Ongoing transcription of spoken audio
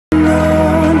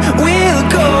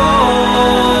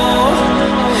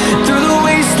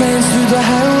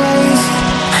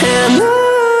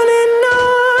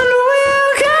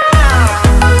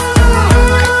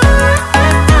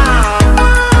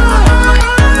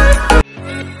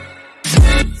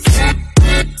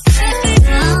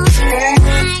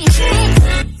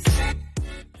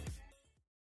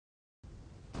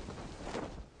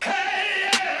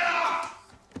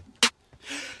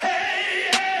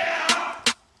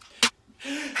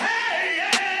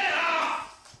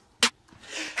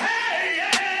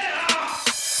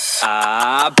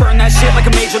that shit like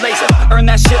a major laser, earn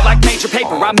that shit like major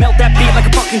paper. I melt that beat like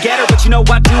a fucking getter, but you know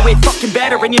I do it fucking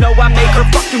better. And you know I make her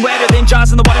fucking wetter than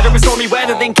Jaws in the water during stormy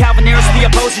weather, than Calvin Harris the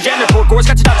opposing gender. Poor Gore's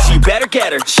got you nuts, so you better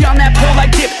get her. She on that pole like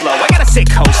Diplo, I got a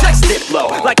sick hoe, she likes dip low.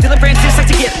 Like Dylan Francis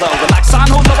likes to get low, relax on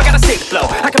hold low, I got a sick flow.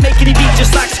 I can make any beat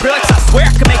just like Skrillex, I swear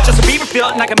I can make Justin Bieber feel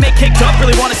it. And I can make Kicked Up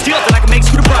really wanna steal it, then I can make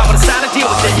Scooter Braun wanna sign a deal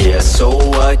with it. Yeah, so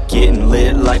what? Getting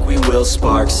lit like we Will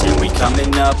Sparks, and we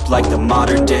coming up like the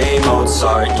modern day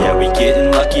Mozart. Yeah, we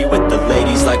getting lucky with the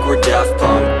ladies like we're Daft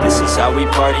Punk. This is how we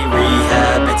party,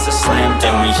 rehab, it's a slam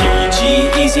dunk. And we hear you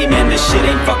G-Eazy, man, this shit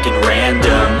ain't fucking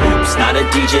random. Oops, not a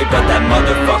DJ, but that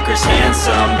motherfucker's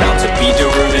handsome. About to be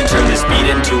Darude and turn this beat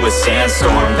into a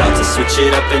sandstorm. About to switch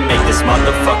it up and make this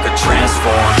motherfucker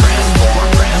transform.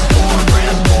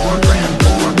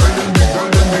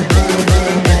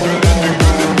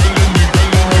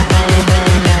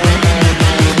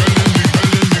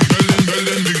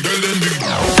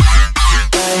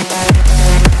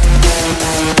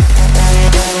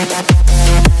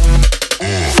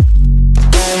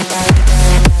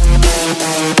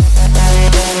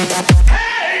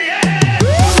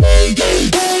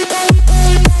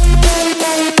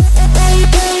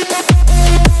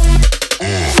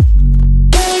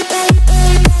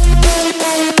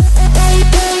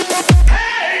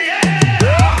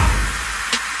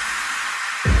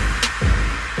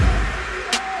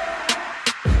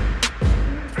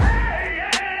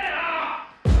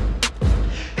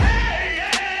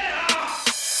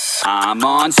 I'm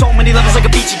on so many levels like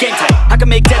a beachy game type. I can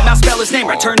make Deadmau5 spell his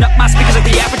name right. Turn up my speakers like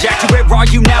the Applejack. Where are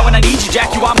you now when I need you,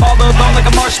 Jack? You, I'm all alone like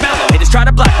a marshmallow. Haters try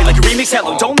to block me like a remix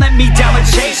Hello. Don't let me down like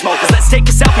the Chainsmokers. Let's take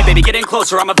a selfie, baby, get in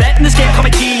closer. I'm a vet in this game, call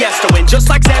me Tiesto. And just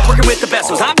like Zed, working with the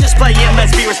bestos. I'm just playing,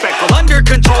 let's be respectful. Under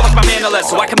control like my man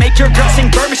Alesso. I can make your girl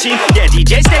sing Bird Machine. Yeah,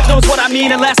 DJ Snake knows what I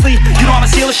mean. And lastly, you know I'ma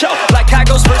steal a show like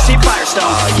Kygo's first seat Firestone.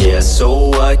 Yeah,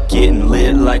 so what? Getting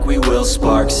lit like we Will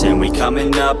Sparks, and we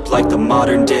coming up like the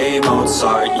modern day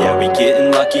Mozart. Yeah, we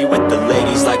getting lucky with the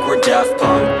ladies like we're Daft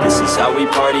Punk. This is how we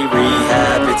party,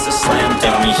 rehab, it's a slam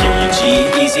dunk. And we hear you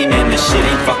G-Eazy, man, this shit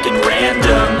ain't fucking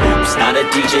random. Oops, not a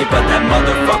DJ, but that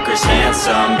motherfucker's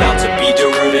handsome. About to be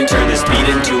Darude and turn this beat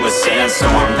into a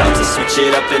sandstorm. About to switch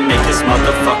it up and make this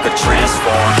motherfucker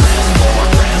transform.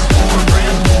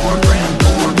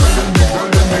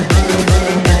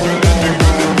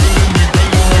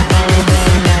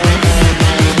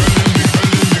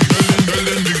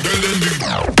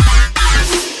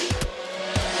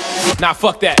 Nah,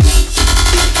 fuck that.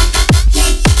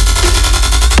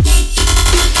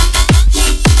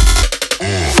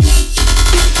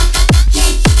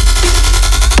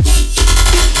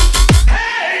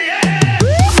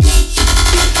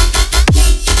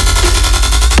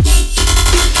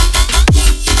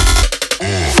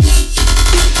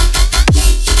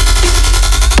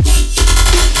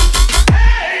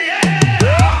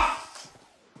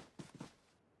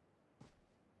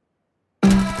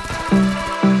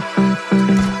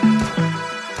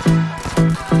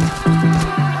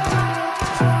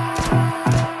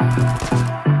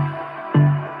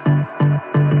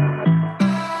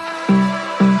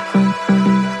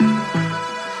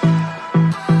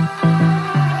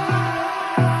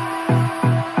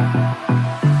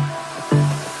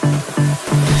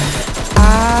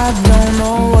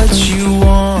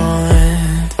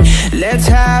 Let's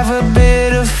have a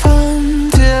bit of fun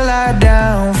till I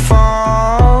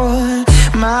downfall.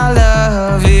 My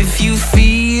love, if you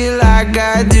feel like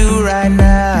I do right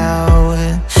now,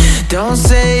 don't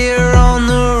say you're on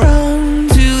the run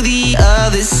to the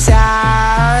other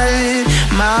side,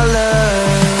 my love.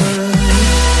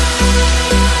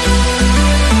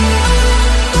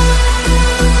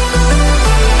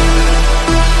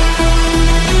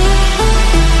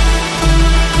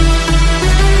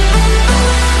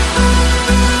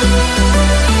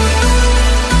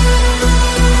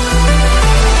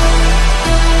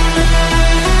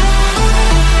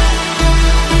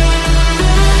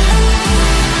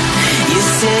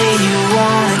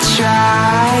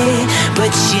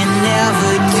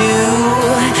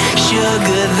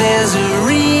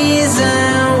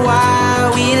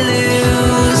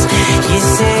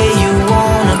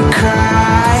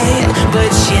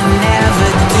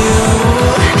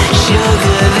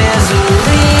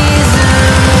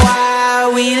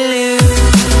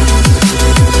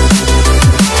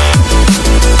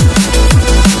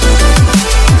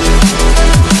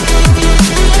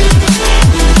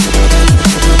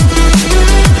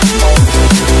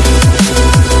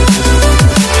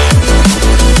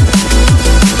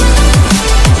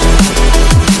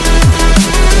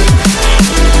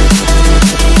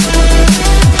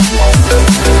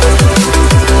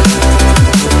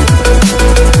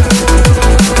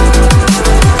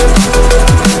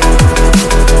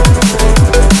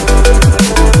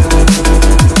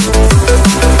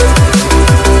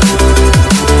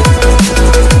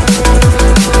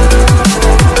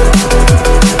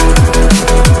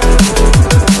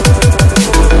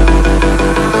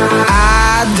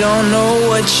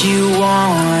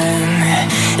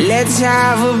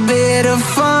 bit of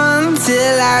fun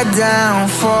till our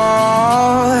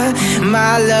downfall.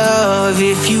 My love,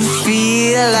 if you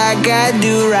feel like I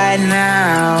do right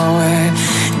now,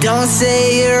 don't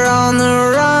say you're on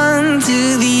the run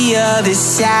to the other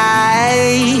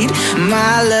side.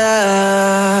 My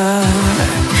love,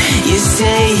 you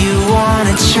say you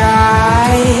wanna try,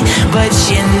 but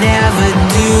you never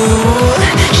do.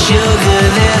 Sugar,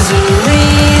 there's a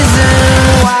reason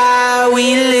why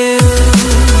we lose.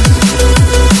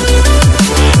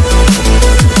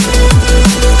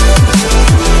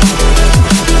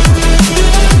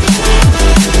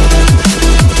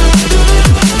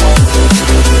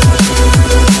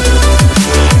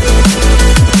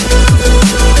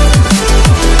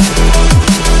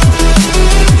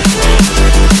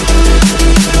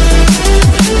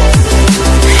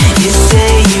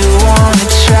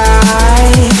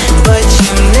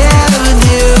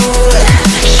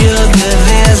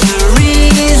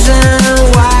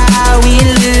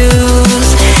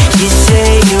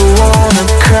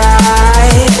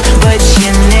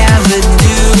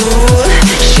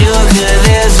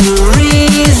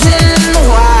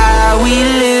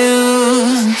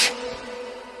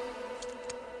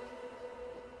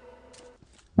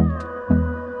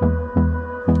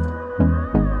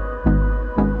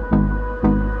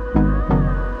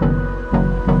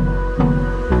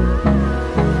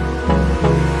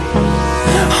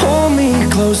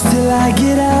 Till I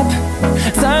get up,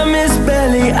 time is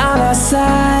barely on our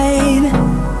side.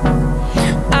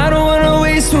 I don't wanna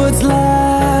waste what's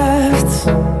left.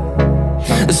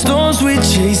 The storms we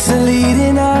chase are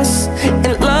leading us,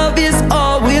 and love is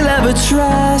all we'll ever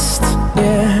trust.